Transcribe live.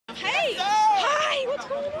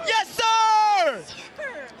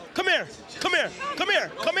here. Come here. Come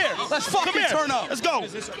here. Come here. Let's fucking turn up. Let's go.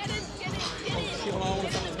 Get in.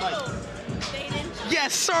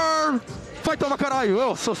 Yes, sir. Vai tomar caralho.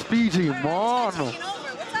 Eu sou Speed, mano.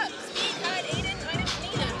 What's up? Speed, Kai, Adin,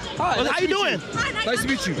 Nina. Hi, How you doing? Hi, nice to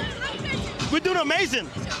meet you. We're doing amazing.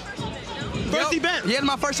 First event. Yeah,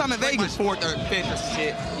 my first time in Vegas. Fourth or fifth or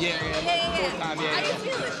shit. Yeah. Fourth time, How you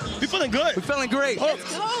feeling? We feeling good. We're feeling great.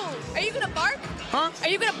 Let's go. Are you gonna bark? Huh? Are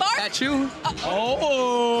you gonna bark? At you?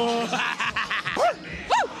 Oh.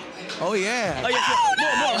 Oh, yeah. Oh,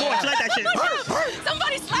 yeah. More. She like that shit.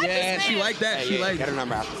 Somebody slap this man. She like that. She like Get her that.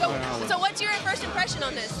 number after. So what's your first impression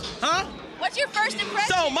on this? Huh? What's your first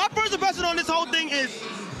impression? So my first impression on this whole thing is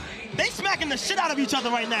they smacking the shit out of each other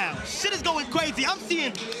right now. Shit is going crazy. I'm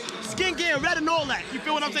seeing skin getting red and all that. You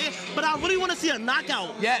feel what I'm saying? But I really want to see a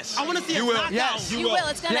knockout. Yes. I want to see a knockout. Yes. you will.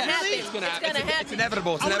 It's gonna Yes. happen. Really? It's gonna happen. It's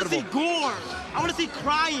inevitable. It's I want to see inevitable. gore. I want to see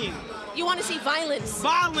crying. You want to see violence.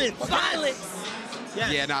 Violence. Violence. Yes.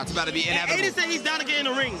 Yeah, no, it's about to be And inevitable. Aiden said he's down to get in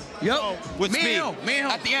the ring. Yup. With Me speed. and him.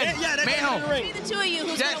 At the end. Yeah, they're Man, getting in the ring. Be the two of you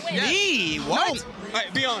who's Yes, gonna win. yes. Me? What? No. All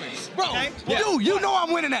right, be honest. Bro, Okay. dude, you know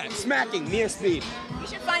I'm winning that. Smacking, me and Speed. We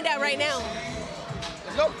should find out right now.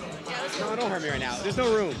 Let's go. Yeah, let's go. No, don't hurt me right now. There's no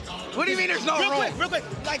room. What do you mean there's no Real room? quick.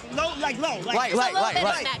 Like low. Like. Just a little bit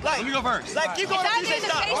of smack. Let me go first. Like keep going It's up either to in the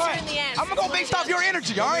stop. face All or right. in the ass. I'm gonna go based off your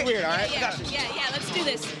energy, all right? Weird, all right? Yeah, let's do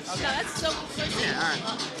this. No, that's so Yeah, all right.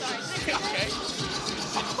 Sorry.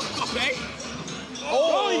 Okay.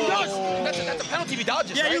 Oh, he does. That's a penalty if he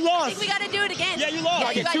dodges, Yeah, right? you I think lost. we gotta do it again. Yeah, you lost.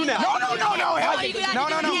 I get two now. No. Oh, you gotta No,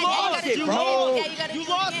 do it no. again. You Yeah, lost gotta it, do bro. again. Yeah, you gotta You do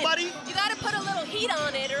lost, it again. buddy. You gotta put a little heat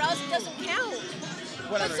on it, or else it doesn't count.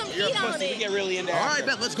 Whatever. Put some You're a heat on pussy. it. We get really into All after. right,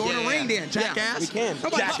 bet. Let's go in the ring then, jackass. We can.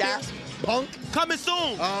 Nobody- Jackass. Punk. Coming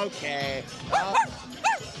soon. Okay.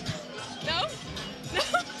 No?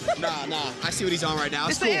 Nah. I see what he's on right now.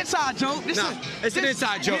 It's It's cool. the inside joke. Nah, it's an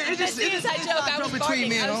inside joke. Yeah, That's the inside joke. I was between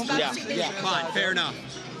me barking. and I was him. about to say Yeah, this. fine. Fair enough.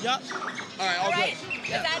 Yup. All right, all All good. right. Is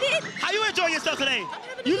that it? How you enjoying yourself today?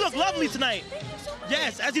 having a You good look time. lovely tonight. Thank you so much.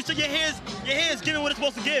 Yes, as you said, your hair is giving what it's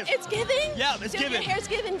supposed to give. It's giving? Yeah, it's Dude, giving. Your hair's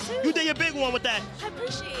giving too. You did your big one with that. I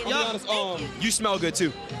appreciate it. I'll be honest. Thank you. You smell good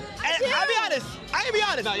too. And I'll be honest. I ain't be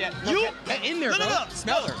honest. Not yet. You Get in there, look, bro. look.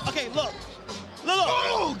 Smell her. Okay, look.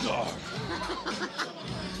 Oh God.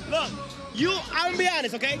 Look, I'm gonna be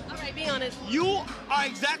honest, okay? All right, be honest. You are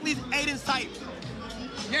exactly Aiden's type.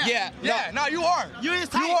 Yeah. No, you are. You his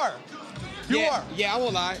type. You are. You yeah. are. Yeah, I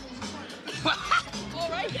won't lie. All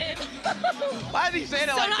right then. Why is he saying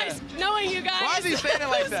it So like nice that? knowing you guys. Why is he saying it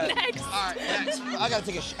like Who's that? Next? All right, next. I gotta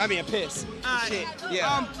take a piss. Alright. Shit.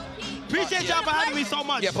 Yeah. Appreciate y'all for having me so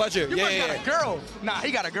much. Yeah, pleasure. You Yeah, must yeah. got a girl. Nah,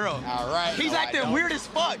 he got a girl. All right. He's all right, acting no. weird as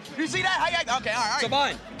fuck. You see that? How you act? Okay, all right. So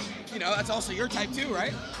mine. You know, that's also your type too,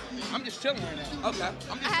 right? I'm just chilling right now. Okay.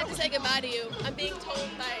 I had to say goodbye to you. I'm being told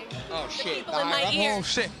by Oh the shit. people in my All right. ear. Oh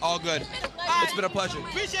shit. All good. It's been a pleasure. It's been a pleasure.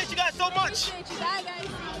 Appreciate you guys so much. Appreciate you. Bye, guys. See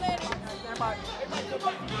you later.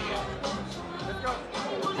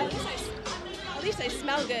 At least I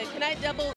smell good. Can I double?